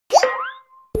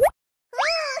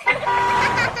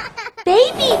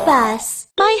Babybus,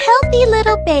 my healthy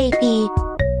little baby.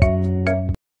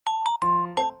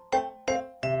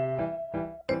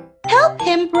 Help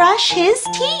him brush his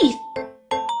teeth.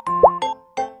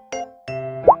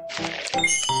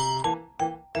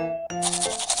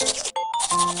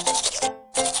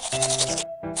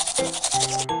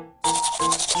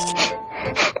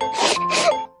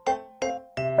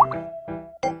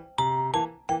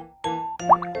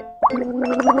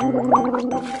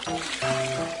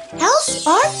 How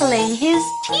sparkling his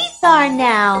teeth are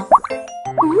now!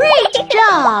 Great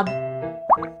job!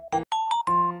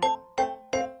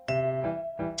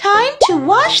 Time to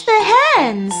wash the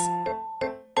hands!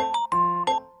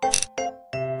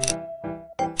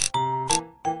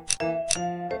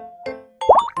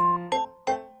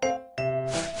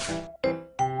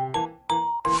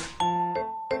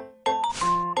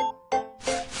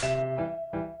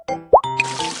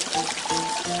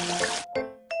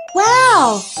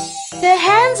 Wow! The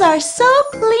hands are so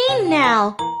clean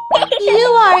now! You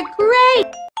are great!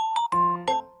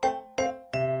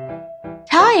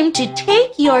 Time to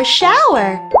take your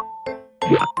shower!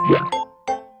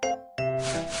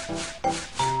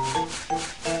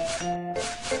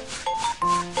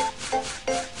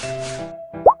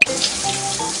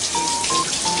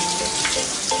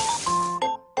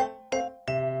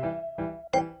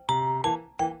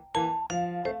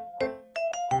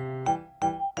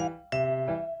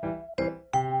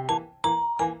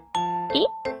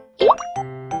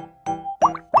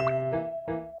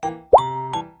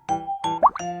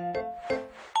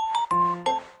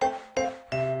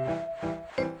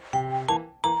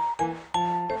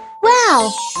 Wow,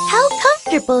 how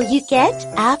comfortable you get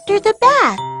after the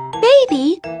bath.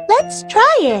 Baby, let's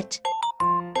try it.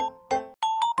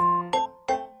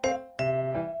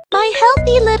 My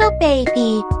healthy little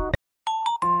baby.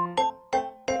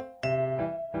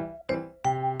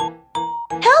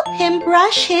 Help him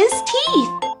brush his teeth.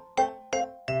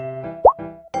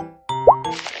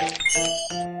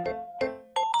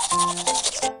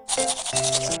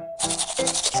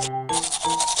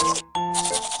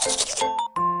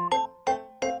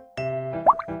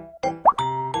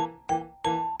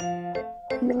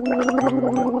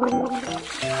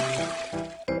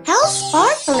 How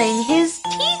sparkling his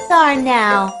teeth are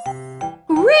now!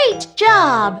 Great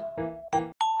job!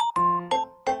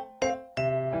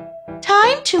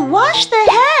 Time to wash the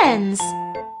hands!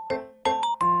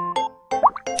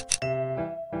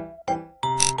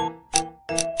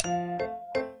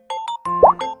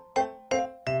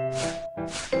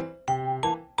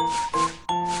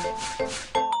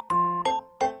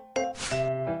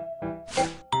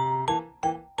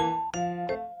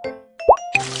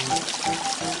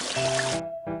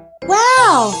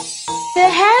 Wow! The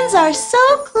hands are so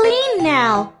clean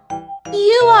now!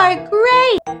 You are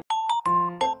great!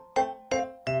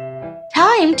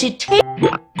 Time to take...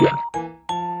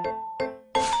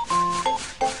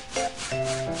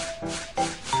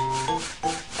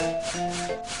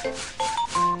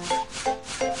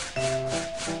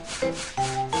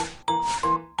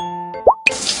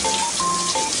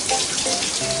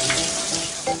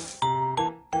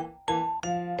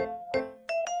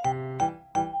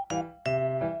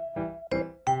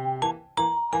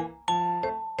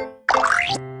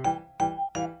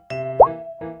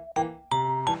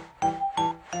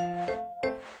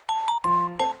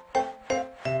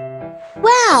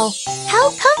 Wow,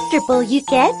 how comfortable you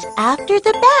get after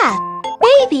the bath.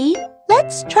 Baby,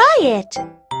 let's try it.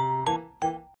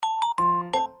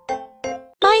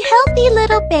 My healthy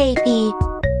little baby.